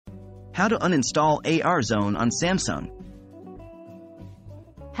How to uninstall AR Zone on Samsung.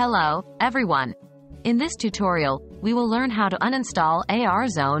 Hello, everyone. In this tutorial, we will learn how to uninstall AR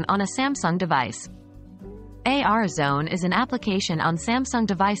Zone on a Samsung device. AR Zone is an application on Samsung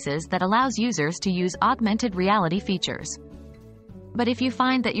devices that allows users to use augmented reality features. But if you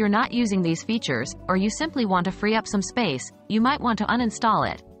find that you're not using these features, or you simply want to free up some space, you might want to uninstall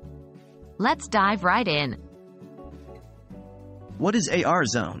it. Let's dive right in. What is AR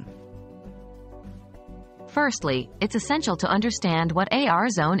Zone? Firstly, it's essential to understand what AR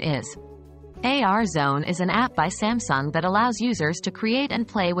Zone is. AR Zone is an app by Samsung that allows users to create and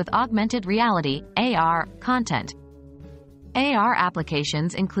play with augmented reality, AR, content. AR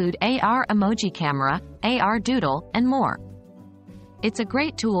applications include AR emoji camera, AR doodle, and more. It's a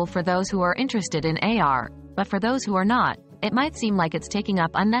great tool for those who are interested in AR, but for those who are not, it might seem like it's taking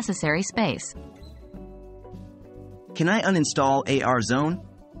up unnecessary space. Can I uninstall AR Zone?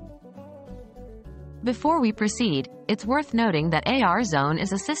 Before we proceed, it's worth noting that AR Zone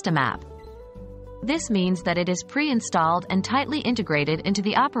is a system app. This means that it is pre-installed and tightly integrated into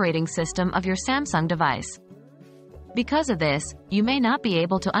the operating system of your Samsung device. Because of this, you may not be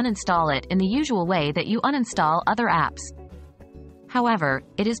able to uninstall it in the usual way that you uninstall other apps. However,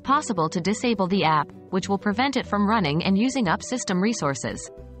 it is possible to disable the app, which will prevent it from running and using up system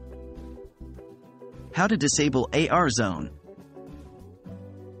resources. How to disable AR Zone?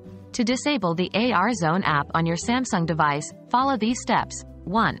 To disable the AR Zone app on your Samsung device, follow these steps.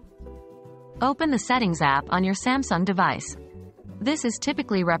 1. Open the Settings app on your Samsung device. This is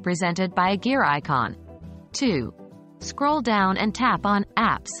typically represented by a gear icon. 2. Scroll down and tap on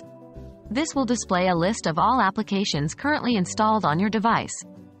Apps. This will display a list of all applications currently installed on your device.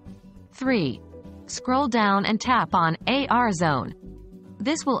 3. Scroll down and tap on AR Zone.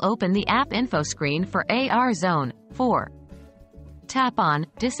 This will open the app info screen for AR Zone. 4. Tap on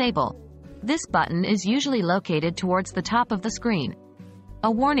Disable. This button is usually located towards the top of the screen.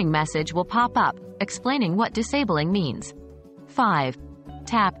 A warning message will pop up, explaining what disabling means. 5.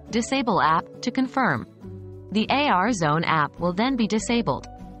 Tap Disable App to confirm. The AR Zone app will then be disabled.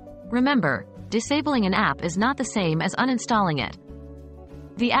 Remember, disabling an app is not the same as uninstalling it.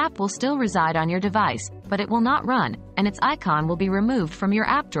 The app will still reside on your device, but it will not run, and its icon will be removed from your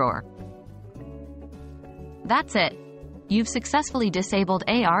app drawer. That's it. You've successfully disabled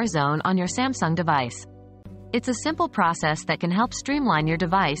AR Zone on your Samsung device. It's a simple process that can help streamline your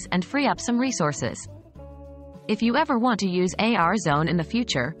device and free up some resources. If you ever want to use AR Zone in the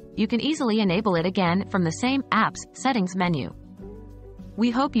future, you can easily enable it again from the same Apps Settings menu.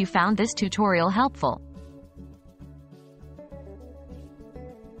 We hope you found this tutorial helpful.